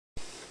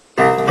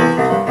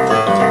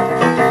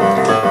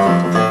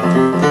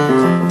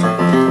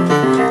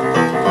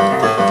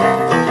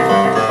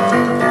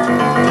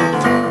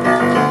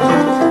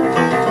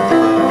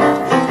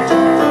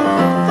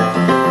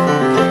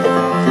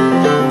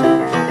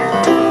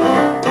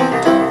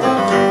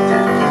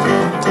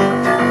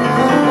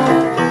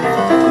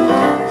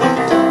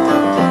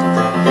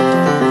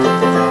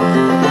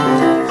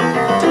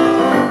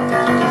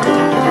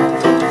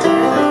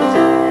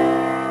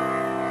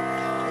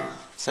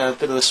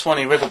the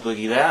Swanee River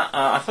boogie there.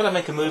 I thought I'd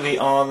make a movie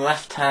on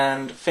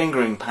left-hand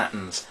fingering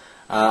patterns.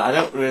 I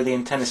don't really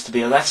intend this to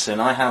be a lesson.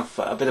 I have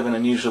a bit of an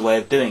unusual way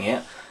of doing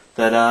it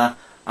that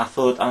I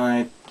thought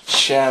I'd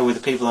share with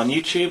the people on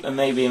YouTube and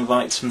maybe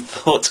invite some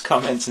thoughts,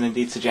 comments and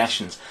indeed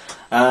suggestions.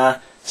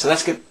 So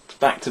let's get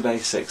back to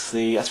basics.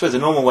 I suppose the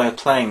normal way of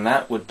playing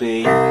that would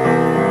be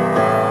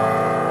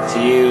to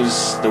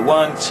use the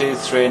 1, 2,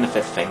 3 and the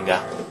 5th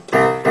finger.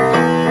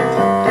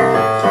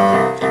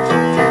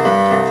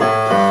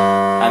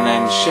 And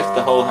then shift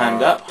the whole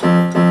hand up.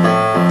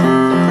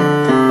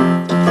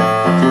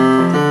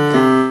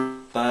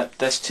 But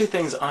there's two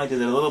things I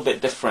did a little bit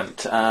different.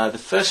 The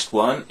first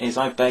one is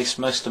I based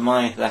most of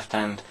my left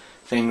hand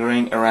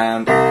fingering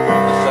around the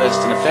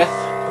 1st and the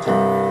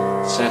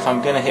 5th. So if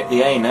I'm going to hit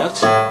the A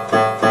note,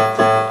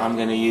 I'm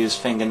going to use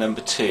finger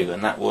number 2,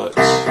 and that works.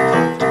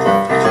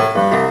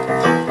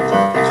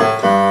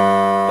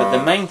 But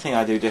the main thing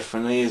I do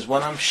differently is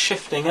when I'm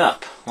shifting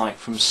up, like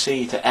from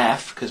C to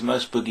F, because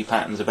most boogie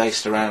patterns are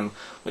based around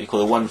what you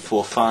call a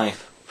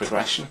 1-4-5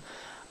 progression,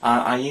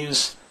 I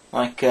use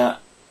like a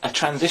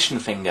transition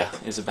finger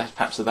is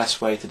perhaps the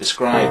best way to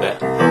describe it.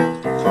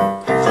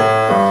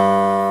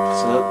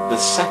 So the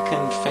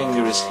second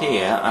finger is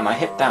here, and I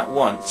hit that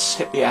once,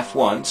 hit the F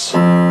once,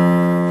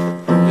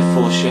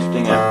 before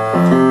shifting up.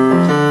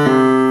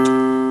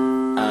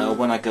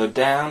 When I go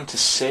down to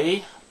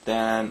C,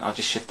 then I'll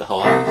just shift the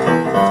whole hand,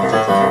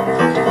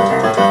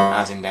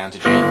 as in down to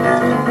G.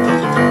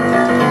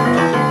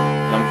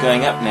 I'm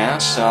going up now,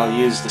 so I'll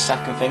use the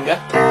second finger,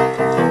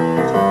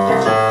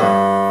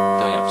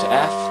 going up to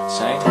F,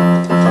 same.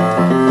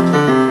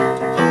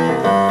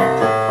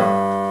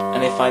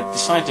 And if I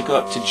decide to go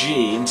up to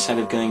G instead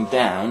of going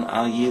down,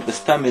 I'll use the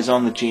thumb is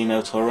on the G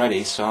note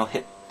already, so I'll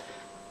hit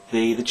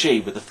the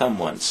G with the thumb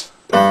once.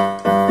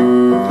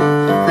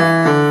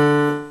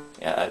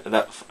 Yeah,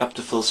 that up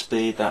to full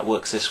speed, that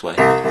works this way.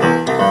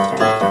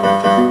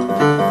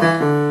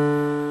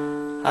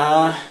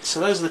 So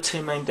those are the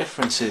two main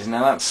differences.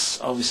 Now that's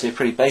obviously a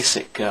pretty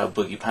basic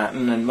boogie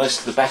pattern, and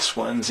most of the best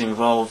ones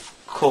involve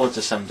chords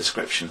of some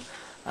description.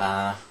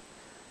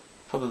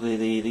 Probably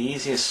the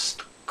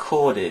easiest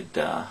chorded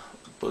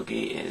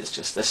boogie is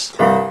just this, which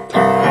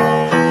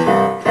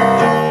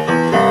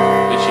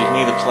you can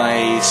either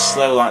play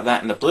slow like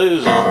that in the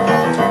blues, or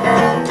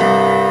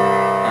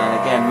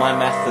again, my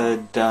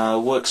method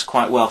works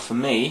quite well for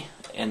me,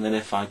 in that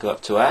if I go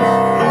up to F, I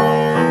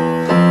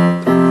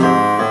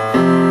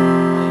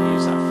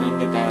use that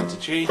finger down to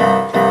G,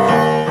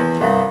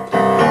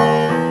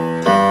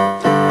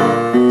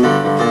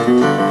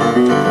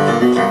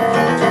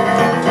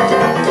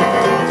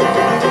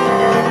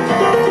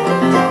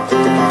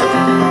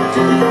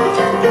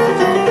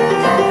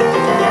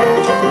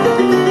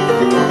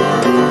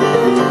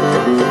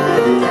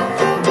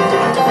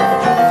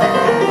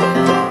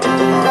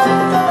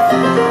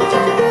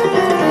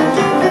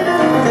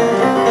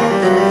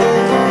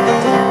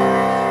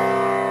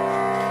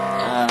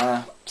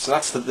 so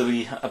that's a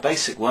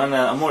basic one.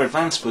 A more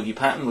advanced boogie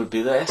pattern would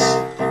be this.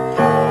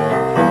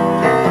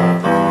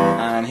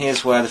 And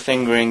here's where the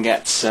fingering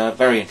gets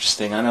very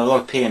interesting. I know a lot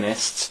of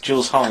pianists,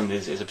 Jules Holland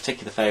is a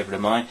particular favourite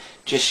of mine,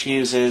 just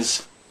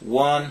uses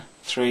 1,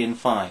 3 and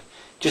 5.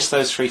 Just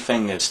those 3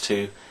 fingers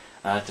to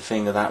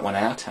finger that one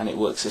out, and it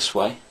works this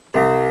way. So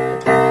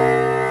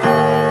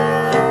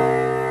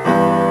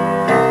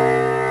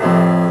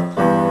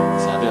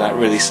I'll do that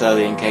really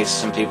slowly in case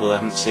some people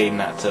haven't seen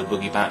that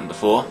boogie pattern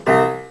before.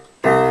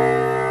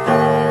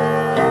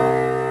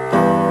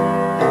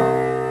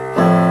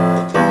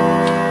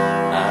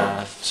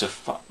 So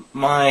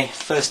my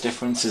first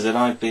difference is that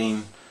I've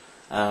been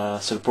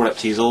sort of brought up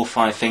to use all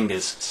 5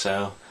 fingers.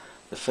 So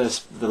the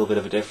first little bit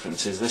of a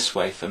difference is this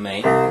way for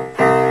me, giving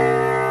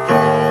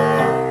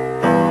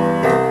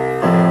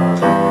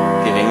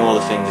all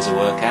the fingers a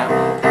workout,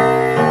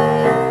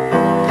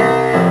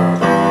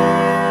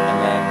 and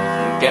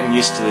then getting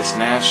used to this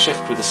now.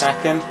 Shift with the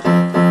second,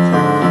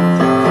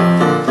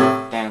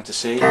 down to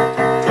C, hit the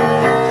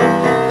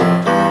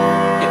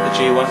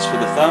G once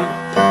with the thumb.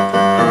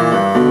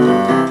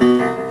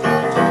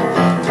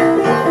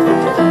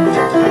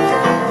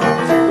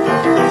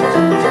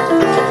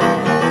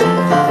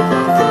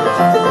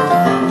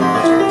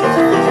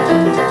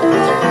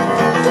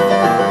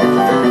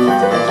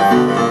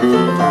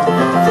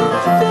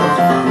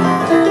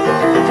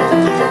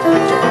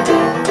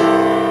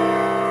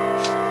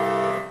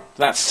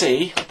 That's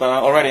C, but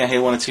already I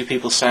hear 1 or 2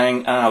 people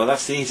saying, well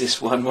that's the easiest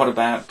one, what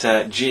about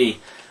G?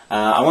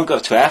 I won't go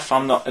up to F,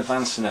 I'm not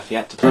advanced enough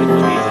yet to play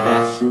boogies in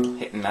F,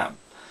 hitting that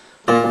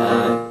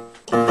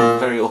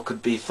very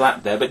awkward B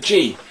flat there, but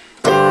G.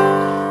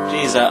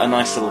 G's a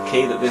nice little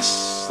key that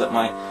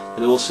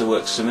also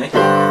works for me.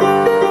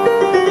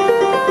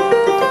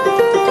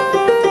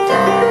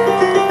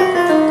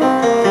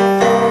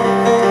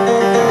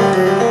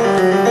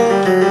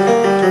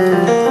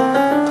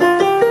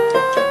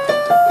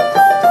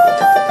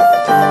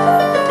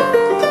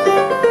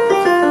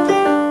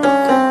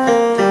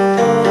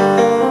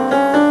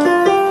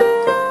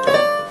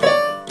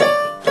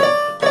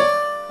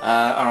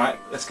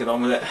 get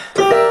on with it.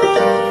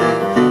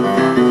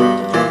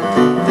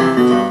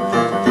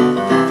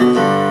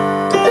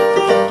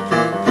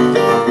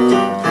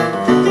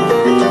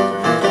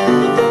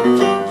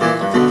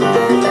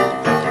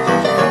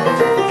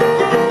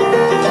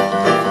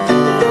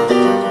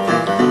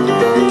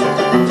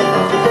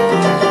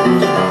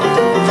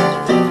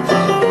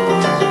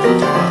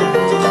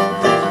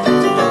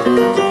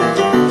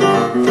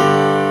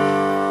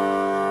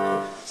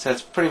 So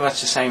it's pretty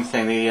much the same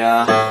thing. The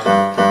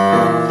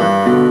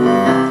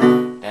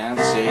down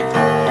C,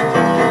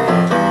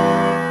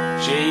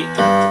 G.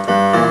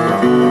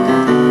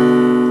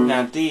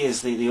 Now D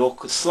is the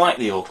awkward,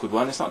 slightly awkward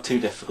one. It's not too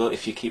difficult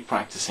if you keep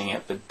practicing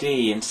it. But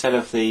D, instead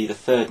of the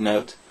third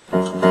note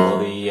or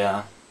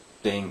the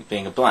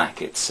being a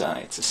black, it's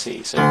a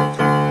C. So and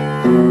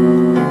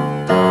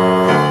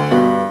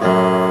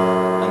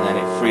then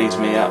it frees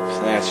me up.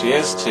 There she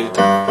is to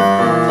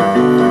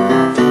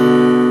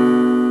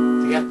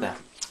get there.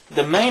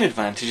 The main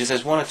advantage is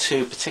there's one or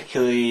two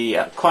particularly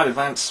quite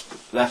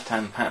advanced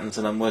left-hand patterns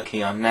that I'm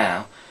working on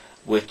now,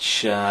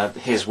 which,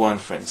 here's one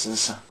for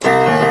instance.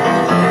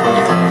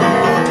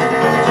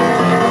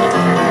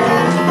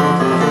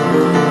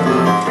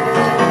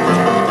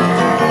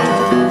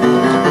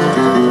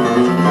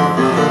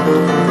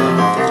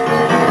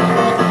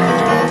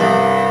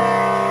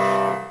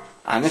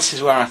 And this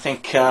is where I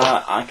think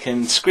I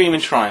can scream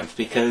in triumph,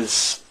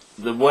 because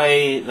the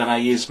way that I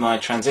use my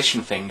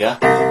transition finger,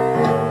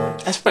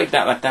 let's break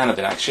that down a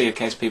bit actually in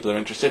case people are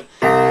interested.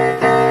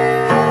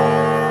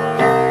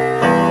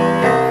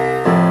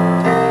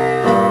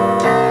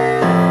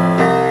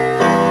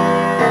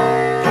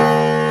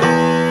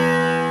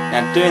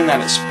 Now doing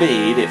that at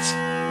speed, it's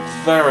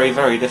very,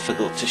 very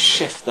difficult to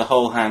shift the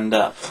whole hand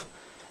up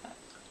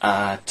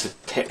to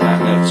hit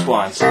that note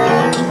twice.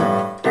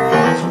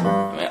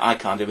 I mean, I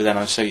can't do it, but then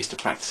I'm so used to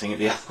practicing it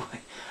the other way.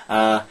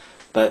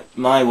 But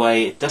my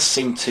way, it does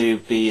seem to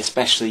be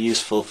especially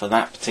useful for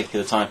that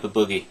particular type of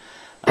boogie.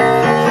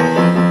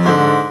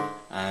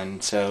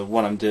 And so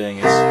what I'm doing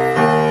is, and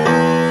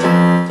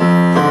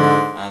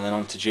then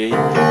on to G.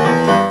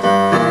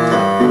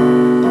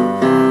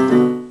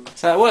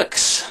 So it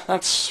works.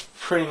 That's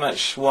pretty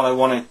much what I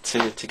wanted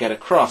to get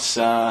across.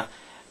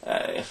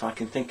 If I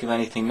can think of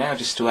anything now,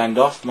 just to end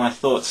off, my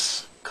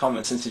thoughts,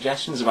 comments and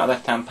suggestions about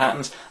left-hand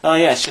patterns. Oh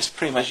yeah, it's just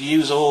pretty much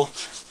use all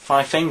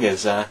 5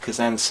 fingers, because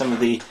then some of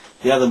the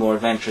other more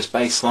adventurous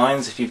bass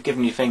lines, if you've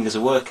given your fingers a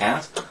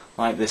workout,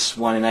 like this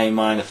one in A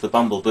minor for the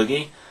Bumble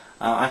Boogie,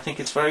 I think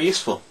it's very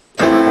useful.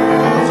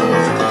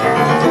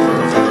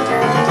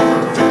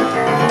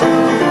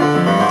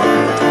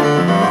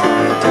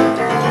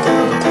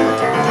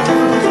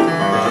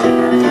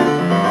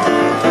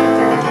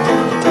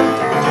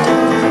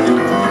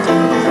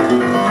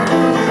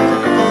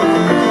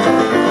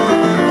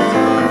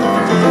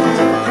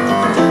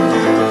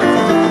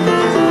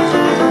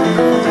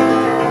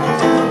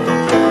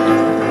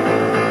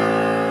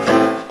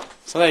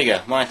 So there you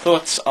go, my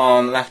thoughts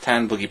on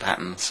left-hand boogie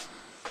patterns.